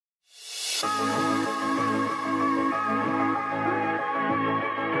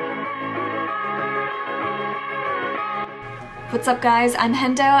What's up guys, I'm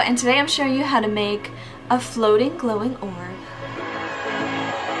Hendo and today I'm showing you how to make a floating glowing orb.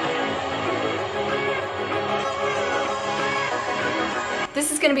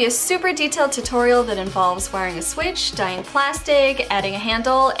 This is going to be a super detailed tutorial that involves wiring a switch, dyeing plastic, adding a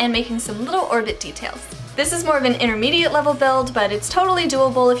handle, and making some little orbit details. This is more of an intermediate level build, but it's totally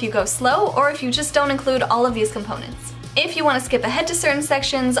doable if you go slow or if you just don't include all of these components. If you want to skip ahead to certain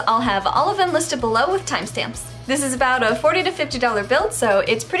sections, I'll have all of them listed below with timestamps. This is about a $40 to $50 build, so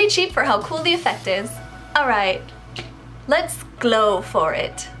it's pretty cheap for how cool the effect is. Alright, let's glow for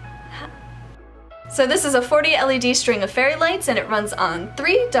it. So this is a 40 LED string of fairy lights and it runs on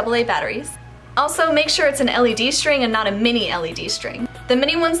 3 AA batteries. Also make sure it's an LED string and not a mini LED string. The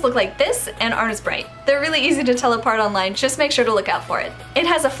mini ones look like this and aren't as bright. They're really easy to tell apart online, just make sure to look out for it. It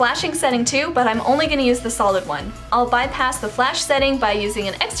has a flashing setting too, but I'm only going to use the solid one. I'll bypass the flash setting by using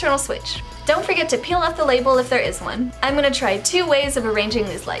an external switch. Don't forget to peel off the label if there is one. I'm going to try 2 ways of arranging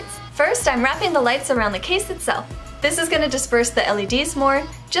these lights. First, I'm wrapping the lights around the case itself. This is going to disperse the LEDs more.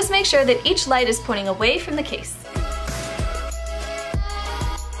 Just make sure that each light is pointing away from the case.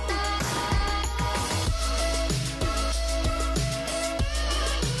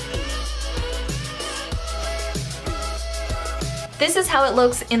 This is how it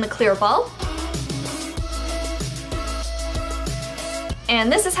looks in the clear ball.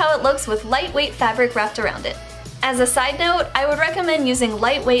 And this is how it looks with lightweight fabric wrapped around it. As a side note, I would recommend using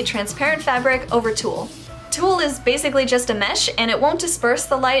lightweight transparent fabric over tulle. Tulle is basically just a mesh and it won't disperse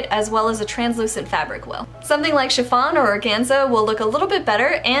the light as well as a translucent fabric will. Something like chiffon or organza will look a little bit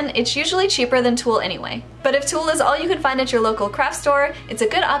better and it's usually cheaper than tulle anyway. But if tulle is all you can find at your local craft store, it's a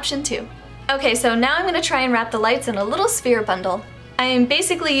good option too. Okay, so now I'm going to try and wrap the lights in a little sphere bundle. I am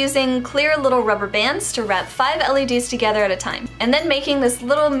basically using clear little rubber bands to wrap 5 LEDs together at a time, and then making this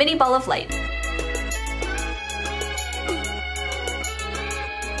little mini ball of light.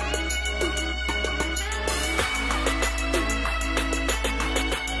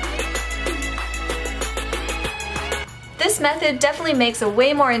 This method definitely makes a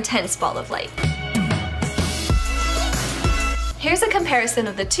way more intense ball of light. Here's a comparison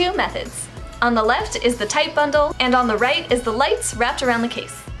of the 2 methods. On the left is the tight bundle, and on the right is the lights wrapped around the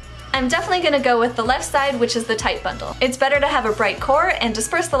case. I'm definitely going to go with the left side, which is the tight bundle. It's better to have a bright core and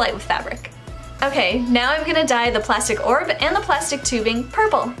disperse the light with fabric. Okay, now I'm going to dye the plastic orb and the plastic tubing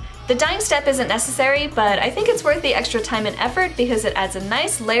purple. The dyeing step isn't necessary, but I think it's worth the extra time and effort because it adds a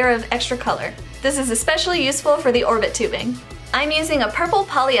nice layer of extra color. This is especially useful for the orbit tubing. I'm using a purple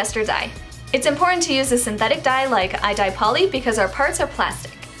polyester dye. It's important to use a synthetic dye like iDye poly because our parts are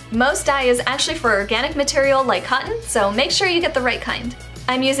plastic. Most dye is actually for organic material like cotton, so make sure you get the right kind.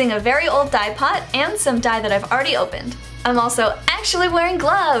 I'm using a very old dye pot and some dye that I've already opened. I'm also actually wearing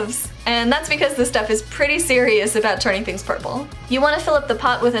gloves! And that's because this stuff is pretty serious about turning things purple. You want to fill up the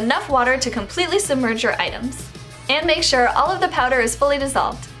pot with enough water to completely submerge your items. And make sure all of the powder is fully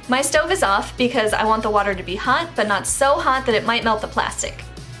dissolved. My stove is off because I want the water to be hot, but not so hot that it might melt the plastic.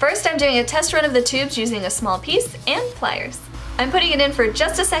 First, I'm doing a test run of the tubes using a small piece and pliers. I'm putting it in for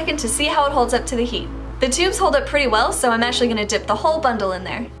just a second to see how it holds up to the heat. The tubes hold up pretty well, so I'm actually going to dip the whole bundle in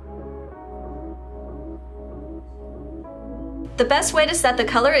there. The best way to set the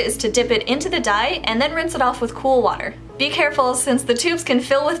color is to dip it into the dye and then rinse it off with cool water. Be careful since the tubes can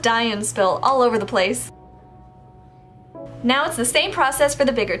fill with dye and spill all over the place. Now it's the same process for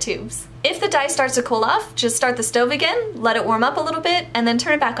the bigger tubes. If the dye starts to cool off, just start the stove again, let it warm up a little bit, and then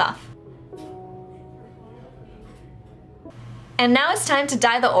turn it back off. And now it's time to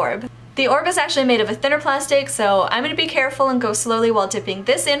dye the orb. The orb is actually made of a thinner plastic, so I'm going to be careful and go slowly while dipping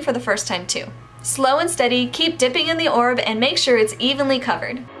this in for the first time too. Slow and steady, keep dipping in the orb and make sure it's evenly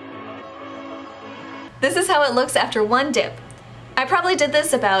covered. This is how it looks after one dip. I probably did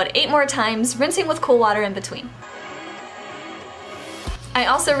this about 8 more times, rinsing with cool water in between. I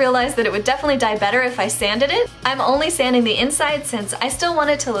also realized that it would definitely dye better if I sanded it. I'm only sanding the inside since I still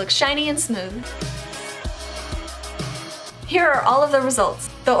want it to look shiny and smooth. Here are all of the results.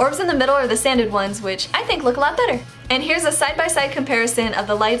 The orbs in the middle are the sanded ones, which I think look a lot better. And here's a side-by-side comparison of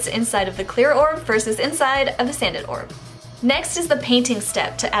the lights inside of the clear orb versus inside of the sanded orb. Next is the painting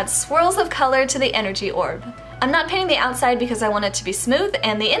step to add swirls of color to the energy orb. I'm not painting the outside because I want it to be smooth,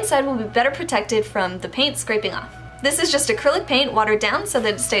 and the inside will be better protected from the paint scraping off. This is just acrylic paint watered down so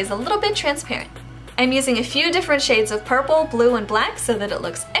that it stays a little bit transparent. I'm using a few different shades of purple, blue, and black so that it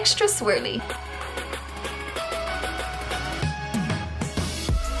looks extra swirly.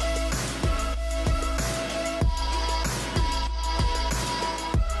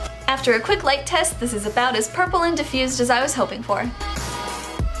 After a quick light test, this is about as purple and diffused as I was hoping for.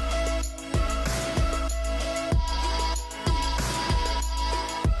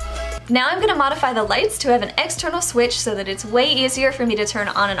 Now I'm going to modify the lights to have an external switch so that it's way easier for me to turn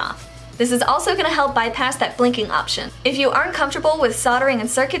on and off. This is also going to help bypass that blinking option. If you aren't comfortable with soldering and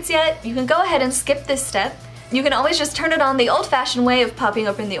circuits yet, you can go ahead and skip this step. You can always just turn it on the old-fashioned way of popping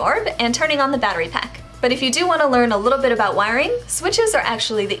open the orb and turning on the battery pack. But if you do want to learn a little bit about wiring, switches are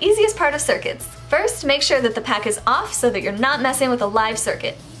actually the easiest part of circuits. First, make sure that the pack is off so that you're not messing with a live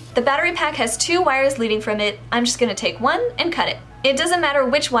circuit. The battery pack has 2 wires leading from it. I'm just going to take one and cut it. It doesn't matter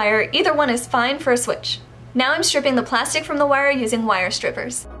which wire, either one is fine for a switch. Now I'm stripping the plastic from the wire using wire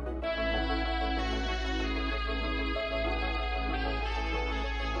strippers.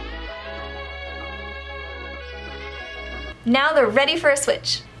 Now they're ready for a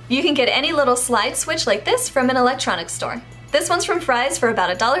switch. You can get any little slide switch like this from an electronics store. This one's from Fry's for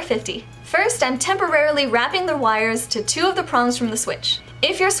about $1.50. First, I'm temporarily wrapping the wires to 2 of the prongs from the switch.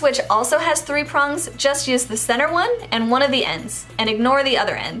 If your switch also has 3 prongs, just use the center one and one of the ends, and ignore the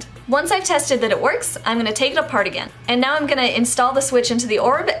other end. Once I've tested that it works, I'm going to take it apart again. And now I'm going to install the switch into the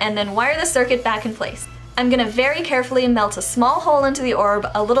orb and then wire the circuit back in place. I'm going to very carefully melt a small hole into the orb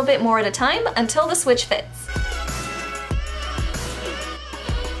a little bit more at a time until the switch fits.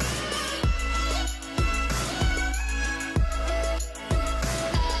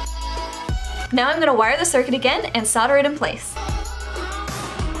 Now I'm going to wire the circuit again and solder it in place.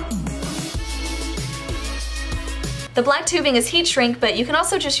 The black tubing is heat shrink, but you can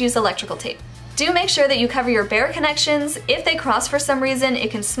also just use electrical tape. Do make sure that you cover your bare connections. If they cross for some reason,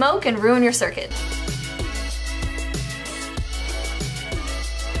 it can smoke and ruin your circuit.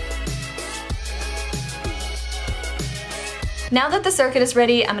 Now that the circuit is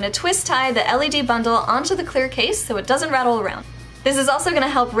ready, I'm going to twist tie the LED bundle onto the clear case so it doesn't rattle around. This is also going to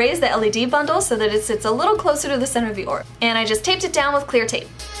help raise the LED bundle so that it sits a little closer to the center of the orb. And I just taped it down with clear tape.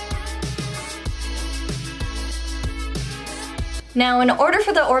 Now, in order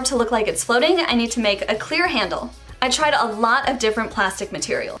for the orb to look like it's floating, I need to make a clear handle. I tried a lot of different plastic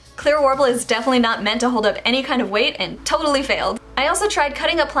material. Clear warble is definitely not meant to hold up any kind of weight and totally failed. I also tried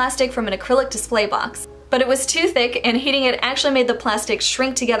cutting up plastic from an acrylic display box, but it was too thick and heating it actually made the plastic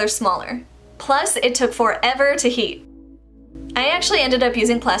shrink together smaller. Plus, it took forever to heat. I actually ended up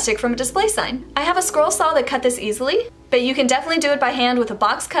using plastic from a display sign. I have a scroll saw that cut this easily, but you can definitely do it by hand with a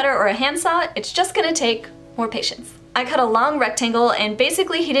box cutter or a handsaw. It's just gonna take more patience. I cut a long rectangle and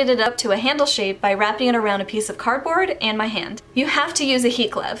basically heated it up to a handle shape by wrapping it around a piece of cardboard and my hand. You have to use a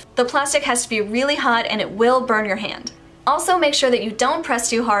heat glove. The plastic has to be really hot and it will burn your hand. Also make sure that you don't press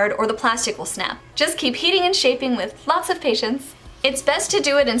too hard or the plastic will snap. Just keep heating and shaping with lots of patience. It's best to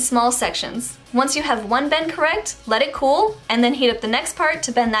do it in small sections. Once you have one bend correct, let it cool, and then heat up the next part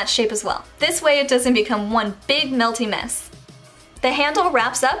to bend that shape as well. This way it doesn't become one big melty mess. The handle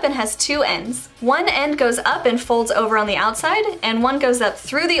wraps up and has 2 ends. One end goes up and folds over on the outside, and one goes up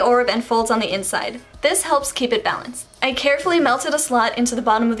through the orb and folds on the inside. This helps keep it balanced. I carefully melted a slot into the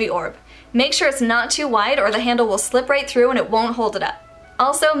bottom of the orb. Make sure it's not too wide or the handle will slip right through and it won't hold it up.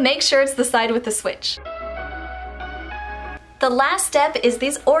 Also, make sure it's the side with the switch. The last step is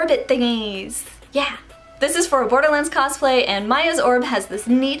these orbit thingies. Yeah, this is for a Borderlands cosplay and Maya's orb has this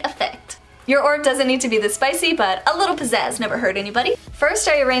neat effect. Your orb doesn't need to be this spicy, but a little pizzazz never hurt anybody. First,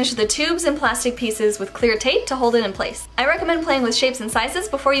 I arranged the tubes and plastic pieces with clear tape to hold it in place. I recommend playing with shapes and sizes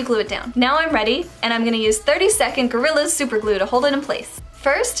before you glue it down. Now I'm ready, and I'm gonna use 30-second Gorilla's super glue to hold it in place.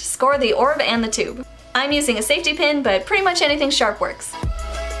 First, score the orb and the tube. I'm using a safety pin, but pretty much anything sharp works.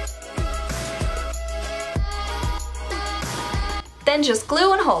 Then just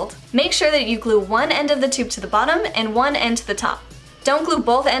glue and hold. Make sure that you glue one end of the tube to the bottom and one end to the top. Don't glue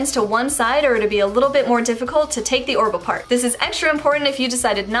both ends to one side or it'll be a little bit more difficult to take the orb apart. This is extra important if you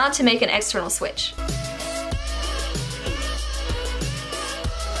decided not to make an external switch.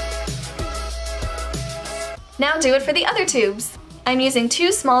 Now do it for the other tubes. I'm using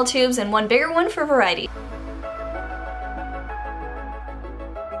 2 small tubes and 1 bigger one for variety.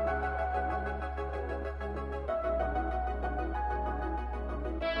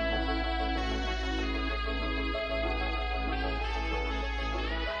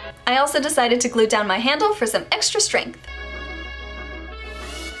 I also decided to glue down my handle for some extra strength.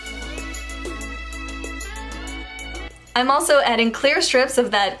 I'm also adding clear strips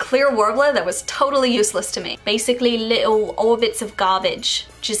of that clear warbler that was totally useless to me. Basically little orbits of garbage,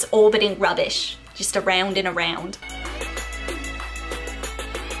 just orbiting rubbish, just around and around.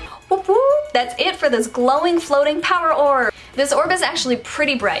 Whoop whoop! That's it for this glowing floating power orb. This orb is actually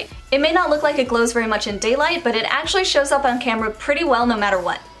pretty bright. It may not look like it glows very much in daylight, but it actually shows up on camera pretty well no matter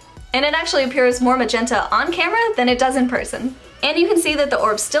what. and it actually appears more magenta on camera than it does in person. And you can see that the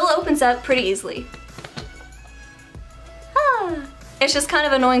orb still opens up pretty easily. It's just kind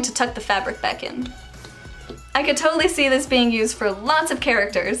of annoying to tuck the fabric back in. I could totally see this being used for lots of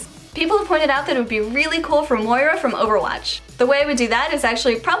characters. People have pointed out that it would be really cool for Moira from Overwatch. The way I would do that is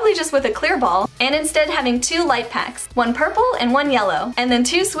actually probably just with a clear ball, and instead having 2 light packs, one purple and one yellow, and then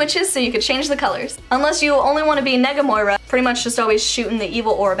 2 switches so you could change the colors. Unless you only want to be Nega Moira, pretty much just always shooting the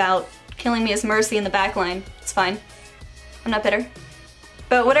evil orb out, killing me as Mercy in the backline. It's fine. I'm not bitter.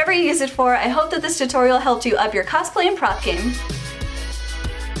 But whatever you use it for, I hope that this tutorial helped you up your cosplay and prop game.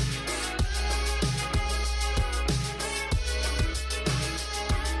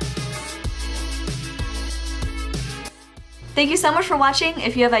 Thank you so much for watching.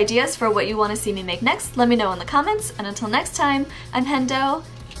 If you have ideas for what you want to see me make next, let me know in the comments. And until next time, I'm Hendo.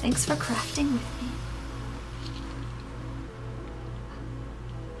 Thanks for crafting with me.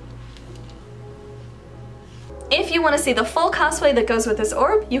 If you want to see the full cosplay that goes with this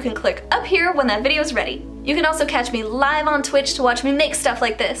orb, you can click up here when that video is ready. You can also catch me live on Twitch to watch me make stuff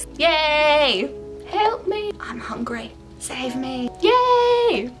like this. Yay! Help me! I'm hungry. Save me.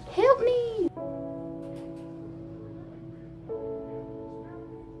 Yay! Help me!